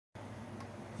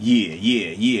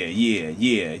Yeah.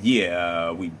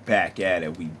 We back at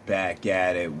it. We back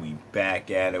at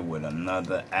it with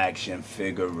another action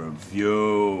figure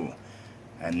review.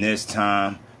 And this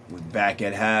time, we back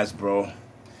at Hasbro.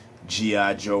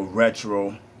 G.I. Joe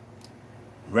retro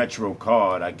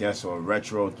card, I guess, or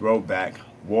retro throwback.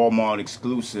 Wal-Mart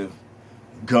exclusive.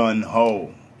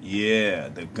 Gung-Ho. Yeah,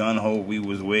 the Gung-Ho we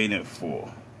was waiting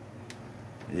for.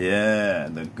 Yeah,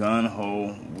 the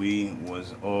Gung-Ho we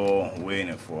was all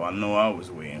waiting for. I know I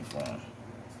was waiting for him.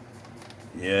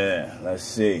 Yeah, let's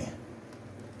see.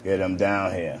 Get him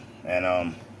down here.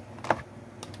 And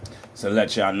so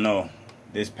let y'all know,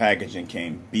 this packaging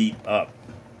came beat up.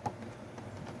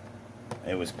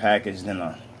 It was packaged in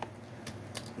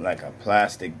like a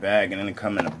plastic bag, and then it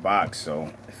come in a box.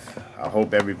 So I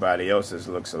hope everybody else's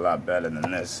looks a lot better than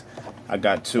this. I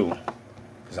got two,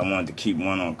 because I wanted to keep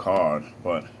one on card,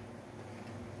 but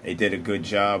they did a good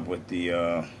job with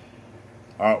the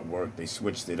artwork. They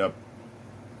switched it up,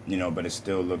 you know, but it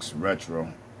still looks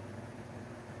retro.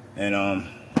 And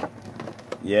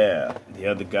yeah, the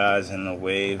other guys in the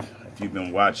wave, if you've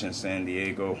been watching San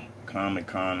Diego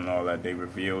Comic-Con and all that, they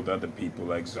revealed other people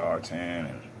like Zartan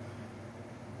and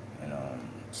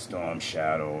Storm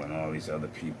Shadow and all these other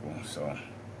people. So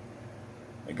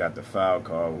they got the file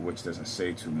card, which doesn't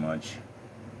say too much,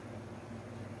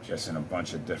 just in a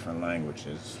bunch of different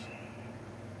languages,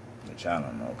 which I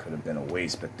don't know, could have been a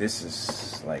waste. But this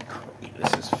is like,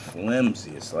 this is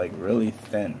flimsy. It's like really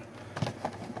thin.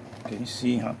 Can you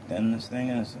see how thin this thing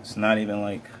is? It's not even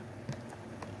like,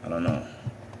 I don't know,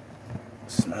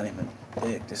 it's not even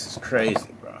thick. This is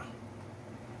crazy, bro.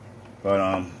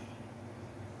 But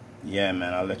yeah,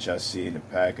 man, I'll let y'all see the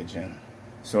packaging.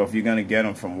 So if you're gonna get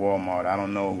them from Walmart, I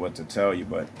don't know what to tell you,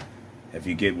 but if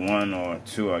you get one or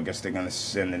two, I guess they're gonna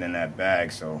send it in that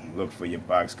bag. So look for your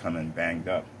box coming banged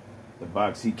up. The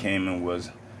box he came in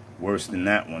was worse than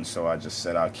that one, so I just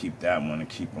said I'll keep that one and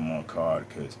keep him on card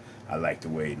because I like the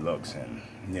way he looks. And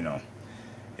you know,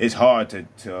 it's hard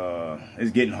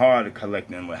it's getting hard to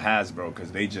collect them with Hasbro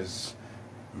because they just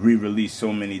re-release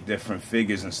so many different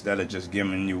figures instead of just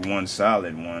giving you one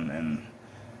solid one, and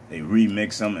they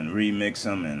remix them,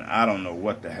 and I don't know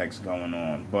what the heck's going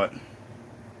on. But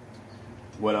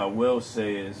what I will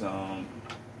say is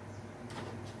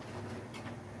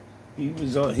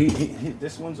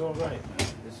this one's all right, man.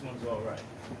 This one's all right.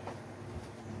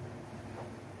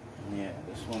 Yeah,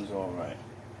 this one's all right.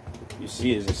 You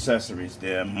see his accessories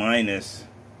there, minus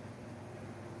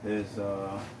his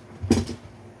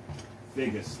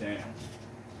figure stand.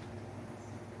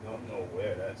 Don't know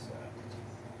where that's at.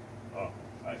 Oh,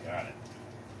 I got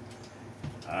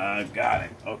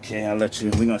it. Okay, I'll let you.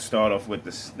 We're gonna start off with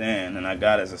the stand, and I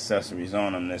got his accessories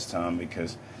on him this time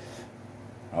because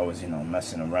I was,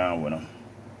 messing around with him.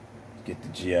 Get the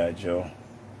G.I. Joe,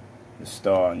 the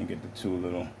star, and you get the two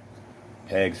little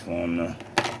pegs for him to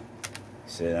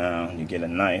sit down. You get a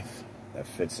knife that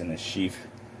fits in the sheath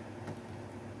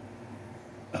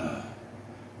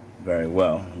very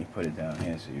well. Let me put it down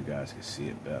here so you guys can see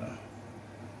it better.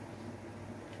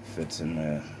 Fits in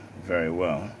there very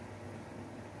well.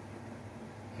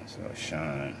 So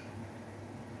shine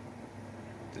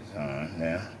design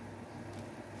there.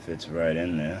 Fits right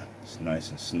in there. It's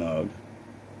nice and snug.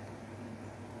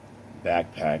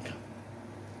 Backpack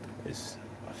is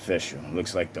official.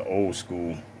 Looks like the old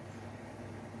school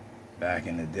back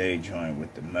in the day joint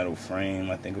with the metal frame.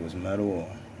 I think it was metal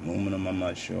or aluminum, I'm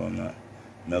not sure. I'm not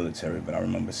military, but I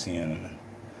remember seeing them.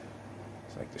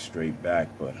 It's like the straight back,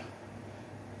 but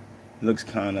it looks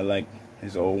kind of like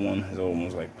his old one. His old one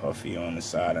was like puffy on the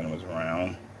side and it was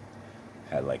round.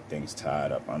 Had like things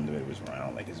tied up under it. It was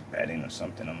round, like his bedding or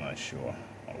something. I'm not sure.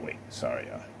 Oh wait, sorry,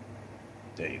 y'all.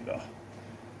 There you go.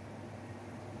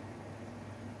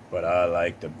 But I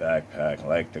like the backpack,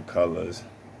 like the colors.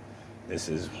 This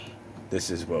is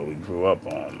what we grew up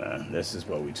on, man. This is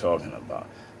what we're talking about.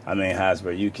 I mean,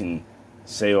 Hasbro, you can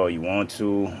say all you want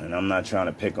to, and I'm not trying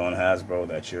to pick on Hasbro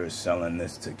that you're selling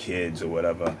this to kids or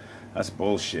whatever. That's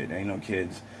bullshit. Ain't no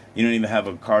kids. You don't even have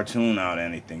a cartoon out or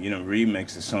anything. You don't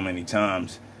remix it so many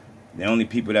times. The only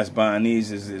people that's buying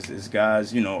these is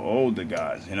guys, older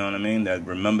guys, you know what I mean, that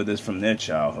remember this from their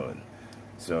childhood.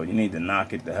 So you need to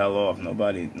knock it the hell off.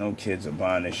 No kids are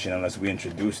buying this shit unless we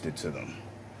introduced it to them.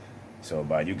 So,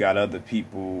 but you got other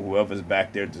people, whoever's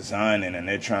back there designing, and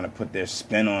they're trying to put their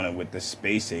spin on it with the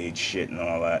space age shit and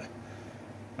all that.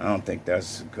 I don't think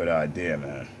that's a good idea,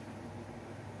 man.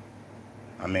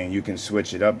 I mean, you can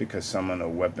switch it up because some of the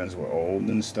weapons were old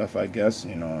and stuff, I guess,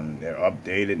 and they're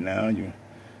updated now.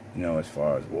 As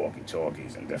far as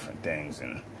walkie-talkies and different things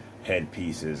and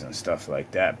headpieces and stuff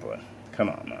like that. But come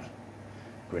on, man.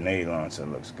 grenade launcher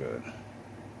looks good.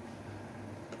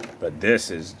 But this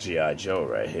is G.I. Joe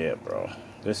right here, bro.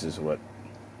 This is what,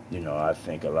 you know, I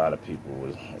think a lot of people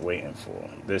was waiting for.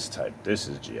 This type. This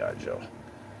is G.I. Joe.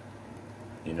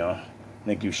 You know? I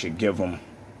think you should give them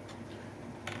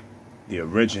the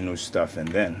original stuff and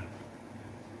then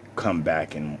come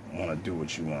back and want to do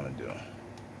what you want to do.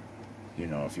 You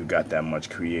know, if you got that much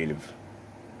creative,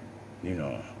 you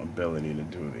know, ability to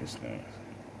do these things.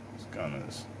 This gun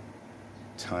is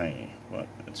tiny, but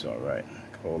it's alright.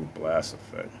 Hold the blast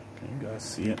effect. Can you guys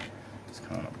see it? It's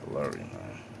kind of blurry,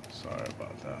 man. Sorry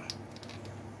about that.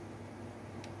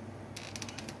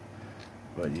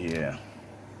 But yeah.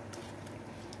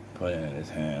 Put it in his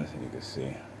hands and you can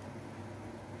see.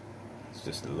 It's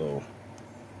just a little...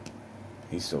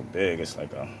 He's so big, it's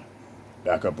like a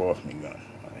back up off me gun.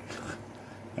 Like,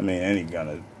 I mean, any gun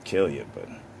will kill you, but...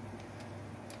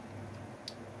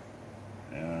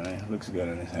 Alright, looks good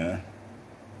in his hand.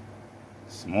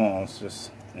 Small, it's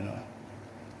just, you know,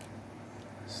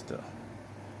 stuff.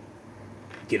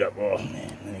 Get up off me.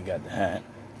 Then he got the hat.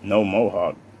 No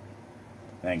mohawk.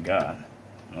 Thank God.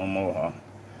 No mohawk.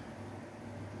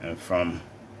 And from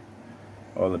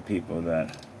all the people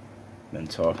that been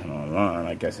talking online,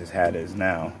 I guess his hat is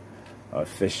now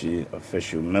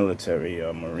official military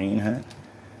Marine hat.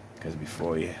 Because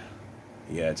before he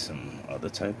had some other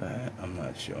type of hat. I'm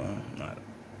not sure. I'm not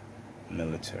a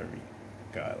military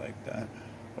guy like that.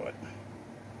 But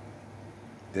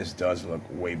this does look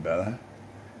way better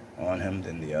on him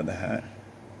than the other hat.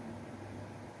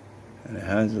 And it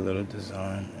has a little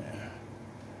design there.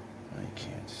 I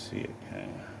can't see it, can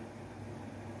you?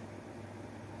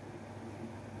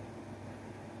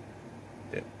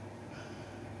 Yep.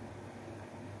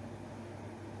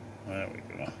 There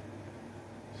we go.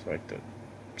 It's like the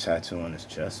tattoo on his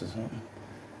chest or something.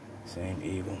 Same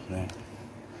eagle thing.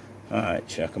 Alright,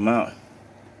 check him out.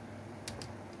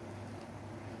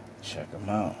 Check them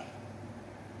out.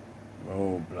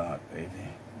 Roadblock, baby.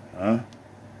 Huh?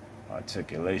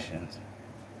 Articulations.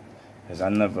 Because I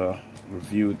never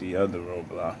reviewed the other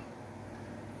roadblock.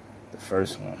 The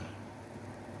first one.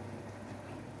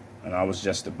 And I was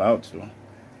just about to.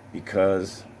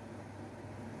 Because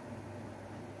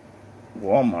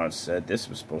Wal-Mart said this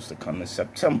was supposed to come in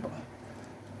September.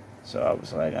 So I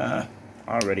was like, I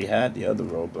already had the other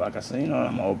roadblock. I said, you know what,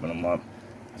 I'm going to open them up.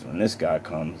 So when this guy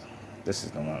comes, this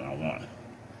is the one I want.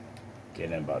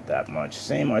 Getting about that much.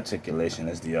 Same articulation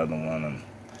as the other one. And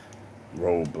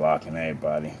roadblock and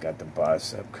everybody. Got the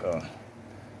bicep cut.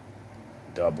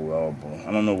 Double elbow.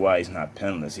 I don't know why he's not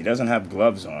pinless. He doesn't have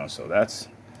gloves on, so that's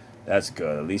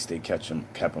good. At least they kept him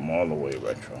all the way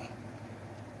retro.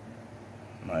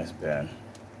 Nice bend.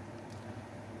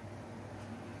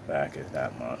 Back is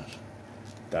that much.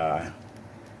 Thigh.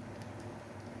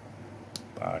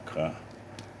 Bar cut.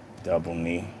 Double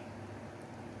knee.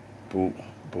 Boot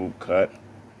cut,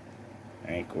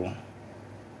 ankle,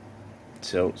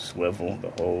 tilt, swivel, the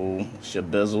whole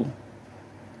shabizzle.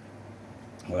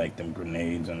 Like them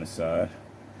grenades on the side.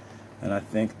 And I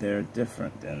think they're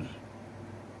different than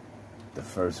the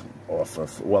first offer.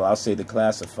 Well, I'll say the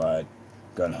classified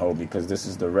Gung-Ho because this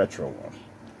is the retro one.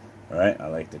 Right? I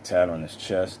like the tat on his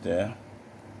chest there.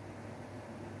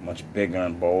 Much bigger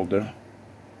and bolder.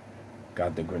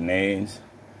 Got the grenades.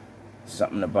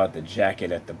 Something about the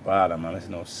jacket at the bottom. There's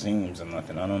no seams or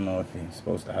nothing. I don't know if he's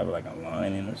supposed to have like a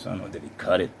lining or something. Or did he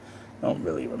cut it? I don't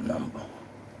really remember.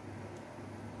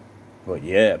 But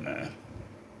yeah, man.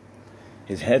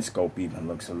 His head sculpt even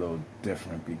looks a little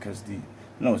different because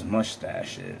his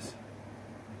mustache is.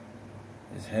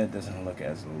 His head doesn't look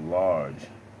as large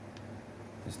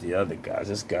as the other guys.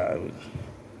 This guy,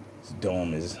 his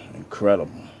dome is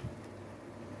incredible.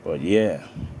 But yeah.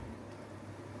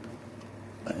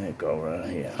 There you go, right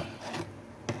here.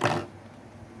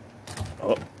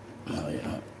 Oh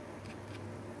yeah.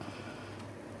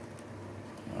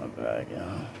 My bag,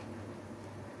 y'all.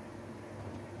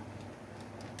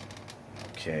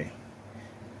 Okay.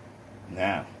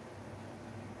 Now,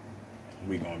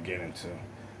 we're going to get into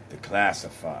the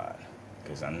classified.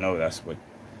 Because I know that's what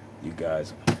you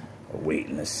guys are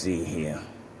waiting to see here.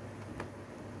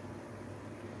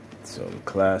 So, the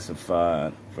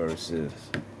classified versus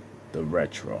the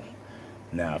retro.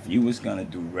 Now, if you was gonna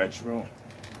do retro,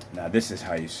 now this is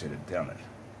how you should have done it.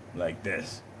 Like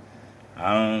this.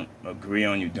 I don't agree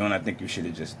on you doing. I think you should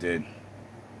have just did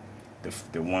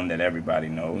the one that everybody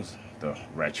knows, the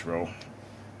retro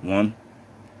one.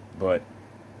 But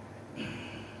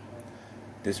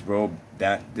this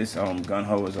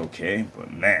Gung-Ho is okay.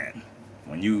 But man,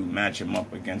 when you match him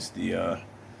up against the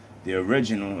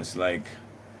original, it's like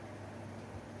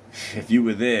if you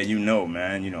were there, you know,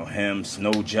 man, you know, him,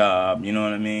 Snow Job, you know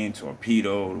what I mean?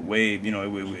 Torpedo, the Wave, you know,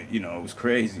 it was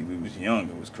crazy. We was young,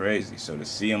 it was crazy. So to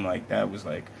see him like that was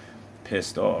like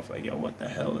pissed off. Like, yo, what the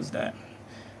hell is that?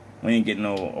 We ain't getting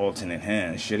no alternate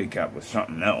hands. Shit he got was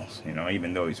something else, you know,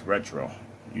 even though he's retro.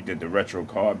 You did the retro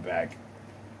card back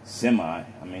semi.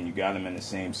 I mean, you got him in the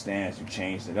same stance. You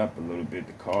changed it up a little bit.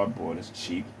 The cardboard is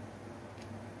cheap.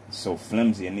 It's so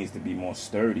flimsy, it needs to be more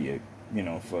sturdy, you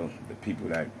know, for the people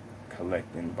that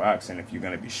collect in boxing if you're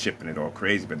going to be shipping it all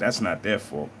crazy. But that's not their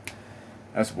fault.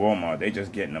 That's Wal-Mart. They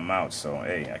just getting them out. So,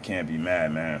 hey, I can't be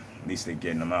mad, man. At least they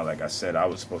getting them out. Like I said, I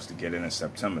was supposed to get it in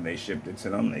September. They shipped it to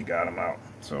them. They got them out.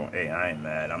 So, hey, I ain't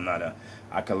mad.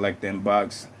 I collect in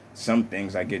box. Some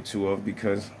things I get two of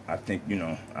because I think, you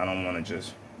know, I don't want to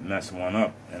just mess one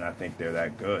up. And I think they're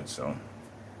that good. So,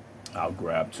 I'll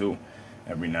grab two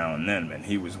every now and then. And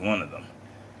he was one of them.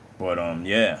 But,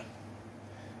 yeah.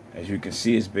 As you can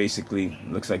see, it's basically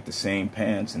looks like the same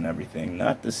pants and everything.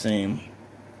 Not the same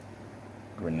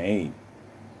grenade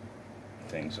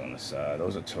things on the side.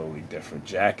 Those are totally different.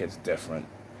 Jacket's different.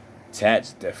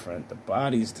 Tats different. The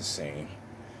body's the same.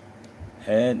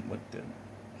 Head with the...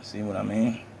 See what I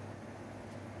mean?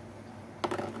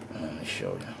 Let me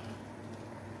show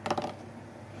you.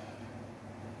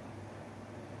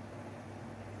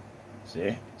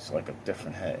 See? It's like a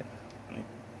different head.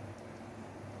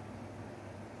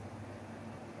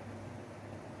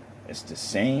 It's the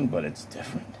same, but it's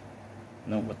different. I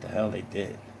don't know what the hell they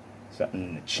did. Something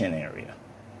in the chin area.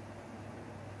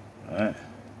 Alright.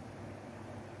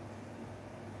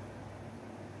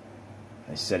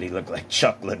 They said he looked like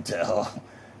Chuck Liddell.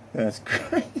 That's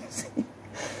crazy.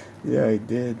 Yeah, he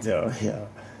did, though. Yeah.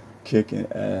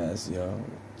 Kicking ass, yo.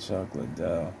 Chuck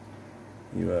Liddell.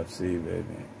 UFC,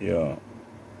 baby. Yo.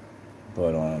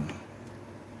 But,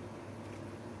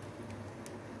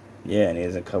 yeah, and he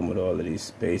doesn't come with all of these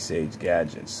space-age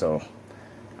gadgets. So,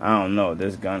 I don't know.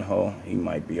 This Gung-Ho, he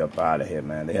might be up out of here,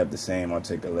 man. They have the same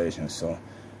articulation. So,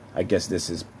 I guess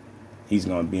he's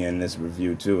going to be in this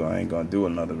review, too. I ain't going to do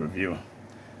another review.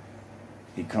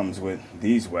 He comes with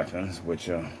these weapons, which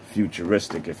are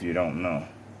futuristic if you don't know.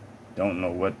 Don't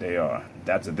know what they are.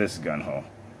 That's this Gung-Ho,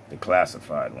 the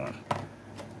classified one.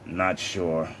 Not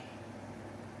sure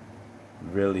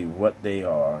really what they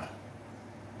are.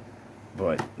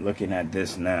 But looking at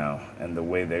this now and the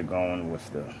way they're going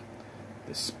with the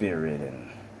spirit and,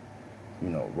 you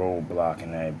know, roadblock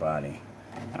and everybody,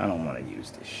 I don't want to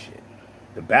use this shit.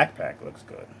 The backpack looks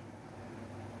good.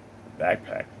 The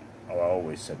backpack, I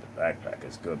always said the backpack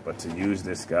is good, but to use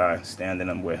this guy, standing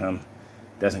up with him,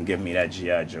 doesn't give me that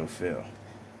G.I. Joe feel.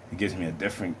 It gives me a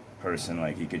different person,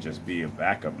 like he could just be a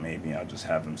backup maybe. I'll just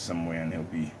have him somewhere and he'll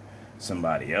be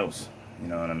somebody else. You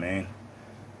know what I mean?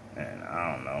 And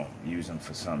I don't know, use him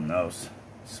for something else,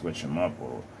 switch him up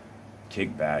or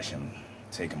kick bash him,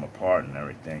 take him apart and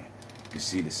everything. You can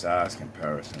see the size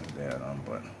comparisons there,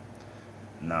 but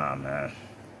nah, man.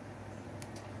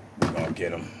 We're gonna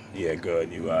get him. Yeah,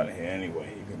 good, you out of here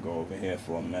anyway. You can go over here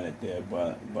for a minute there,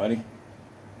 buddy.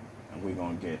 And we're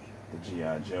gonna get the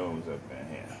G.I. Joes up in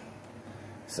here.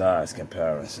 Size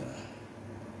comparison.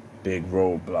 Big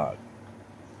roadblock.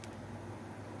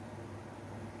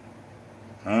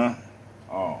 Huh?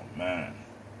 Oh, man.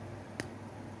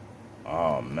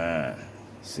 Oh, man.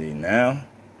 See, now,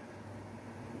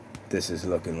 this is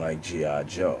looking like G.I.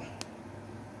 Joe.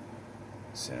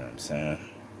 See what I'm saying?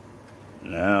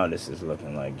 Now, this is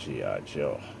looking like G.I.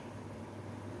 Joe.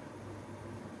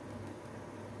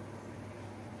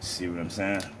 See what I'm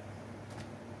saying?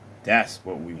 That's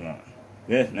what we want.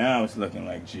 This, now it's looking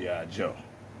like G.I. Joe.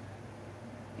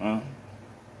 Huh?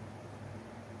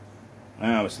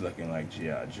 Now it's looking like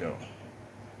G.I. Joe.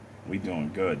 We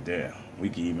doing good there. We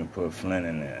can even put Flynn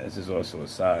in there. This is also a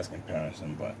size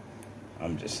comparison, but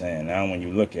I'm just saying, now when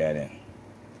you look at it,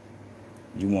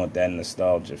 you want that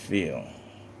nostalgia feel.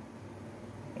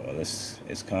 Well,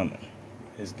 it's coming.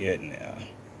 It's getting there.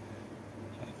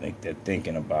 I think they're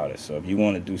thinking about it. So if you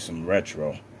want to do some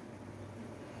retro,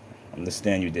 I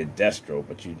understand you did Destro,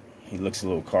 but he looks a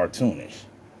little cartoonish.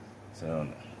 So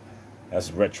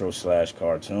that's retro /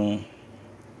 cartoon.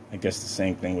 I guess the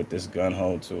same thing with this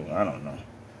Gung-Ho too. I don't know.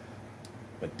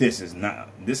 But this is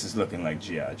looking like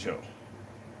G.I. Joe.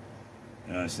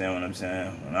 You understand what I'm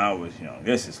saying? When I was young,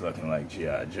 this is looking like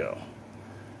G.I. Joe.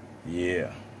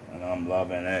 Yeah. And I'm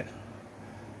loving it.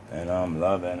 And I'm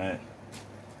loving it.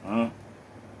 Huh?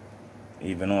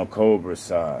 Even on Cobra's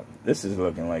side, this is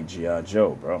looking like G.I.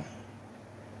 Joe, bro.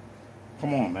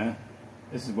 Come on, man.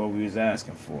 This is what we was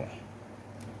asking for.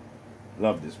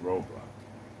 Love this roadblock.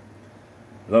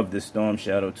 Love this Storm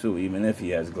Shadow too, even if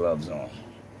he has gloves on.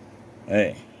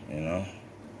 Hey, you know.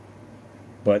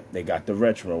 But they got the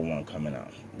retro one coming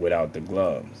out without the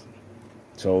gloves.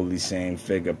 Totally same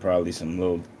figure, probably some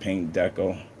little paint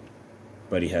deco,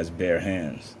 but he has bare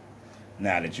hands.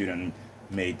 Now that you done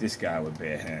made this guy with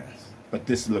bare hands. But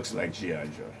this looks like G.I.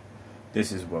 Joe.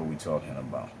 This is what we talking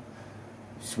about.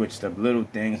 Switched up little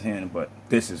things here, but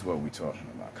this is what we talking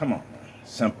about. Come on, man.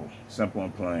 Simple. Simple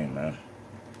and plain, man.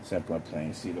 Simple and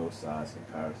plain. See those size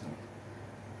comparisons.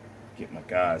 Get my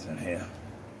guys in here.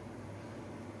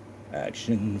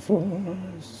 Action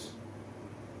Force.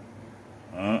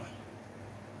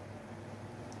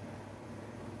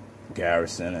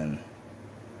 Garrison and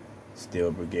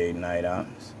Steel Brigade Night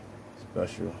Ops.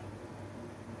 Special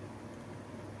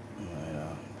Night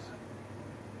Ops.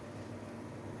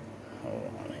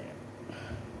 Hold on here.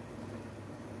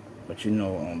 But you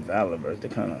know, on Valorverse,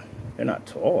 they're not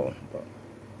tall, but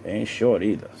they ain't short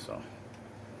either, so.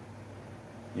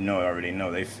 You know, I already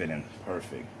know they fit in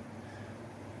perfect.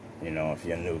 You know, if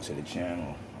you're new to the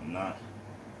channel, I'm not.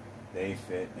 They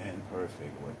fit in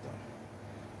perfect with them.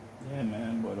 Yeah,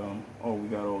 man, but, oh, we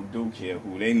got old Duke here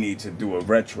who they need to do a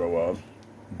retro of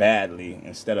badly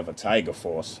instead of a Tiger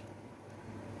Force.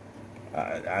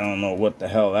 I don't know what the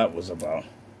hell that was about.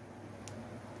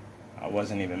 I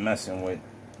wasn't even messing with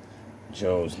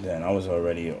Joe's then. I was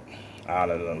already out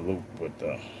of the loop with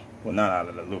the, well, not out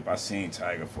of the loop. I seen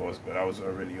Tiger Force, but I was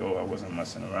already old. I wasn't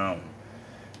messing around.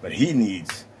 But he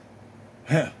needs,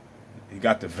 he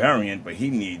got the variant, but he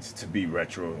needs to be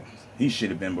retro. He should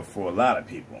have been before a lot of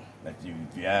people, if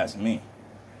you ask me.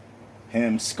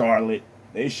 Him, Scarlet,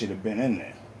 they should have been in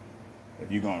there.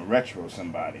 If you're going to retro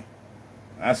somebody,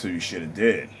 that's what you should have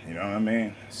did. You know what I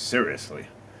mean? Seriously.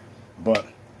 But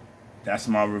that's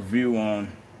my review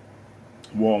on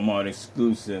Walmart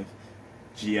exclusive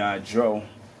G.I. Joe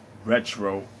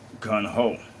Retro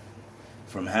Gung-Ho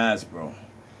from Hasbro.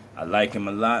 I like him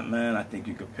a lot, man. I think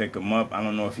you could pick him up. I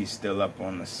don't know if he's still up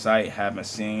on the site. Haven't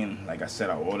seen. Like I said,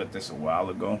 I ordered this a while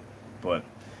ago. But,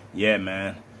 yeah,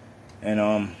 man.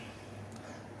 And,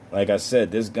 like I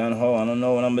said, this Gung-Ho, I don't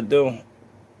know what I'm going to do.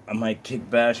 I might kick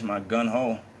bash my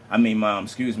Gung-Ho. I mean, my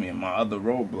other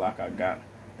roadblock I got.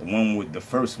 The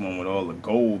first one with all the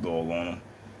gold all on him.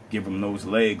 Give him those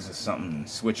legs or something.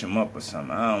 Switch him up or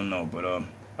something. I don't know. But,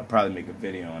 I'll probably make a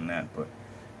video on that. But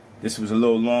this was a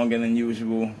little longer than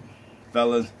usual,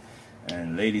 fellas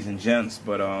and ladies and gents,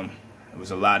 but it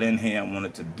was a lot in here. I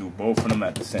wanted to do both of them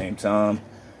at the same time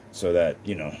so that,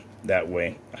 you know, that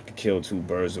way I could kill two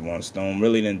birds with one stone.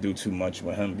 Really didn't do too much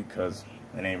with him because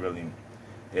it ain't really,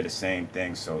 they're the same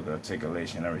thing, so the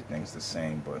articulation, everything's the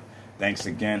same. But thanks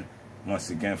again, once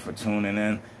again, for tuning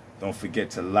in. Don't forget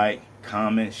to like,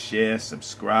 comment, share,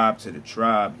 subscribe to the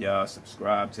tribe, y'all.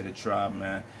 Subscribe to the tribe,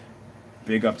 man.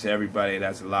 Big up to everybody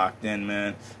that's locked in,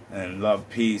 man. And love,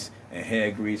 peace, and hair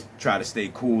grease. Try to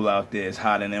stay cool out there. It's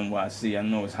hot in NYC. I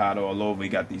know it's hot all over. You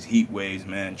got these heat waves,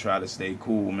 man. Try to stay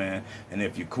cool, man. And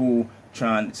if you're cool,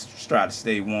 try to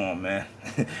stay warm, man.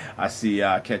 I see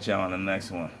y'all. Catch y'all on the next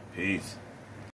one. Peace.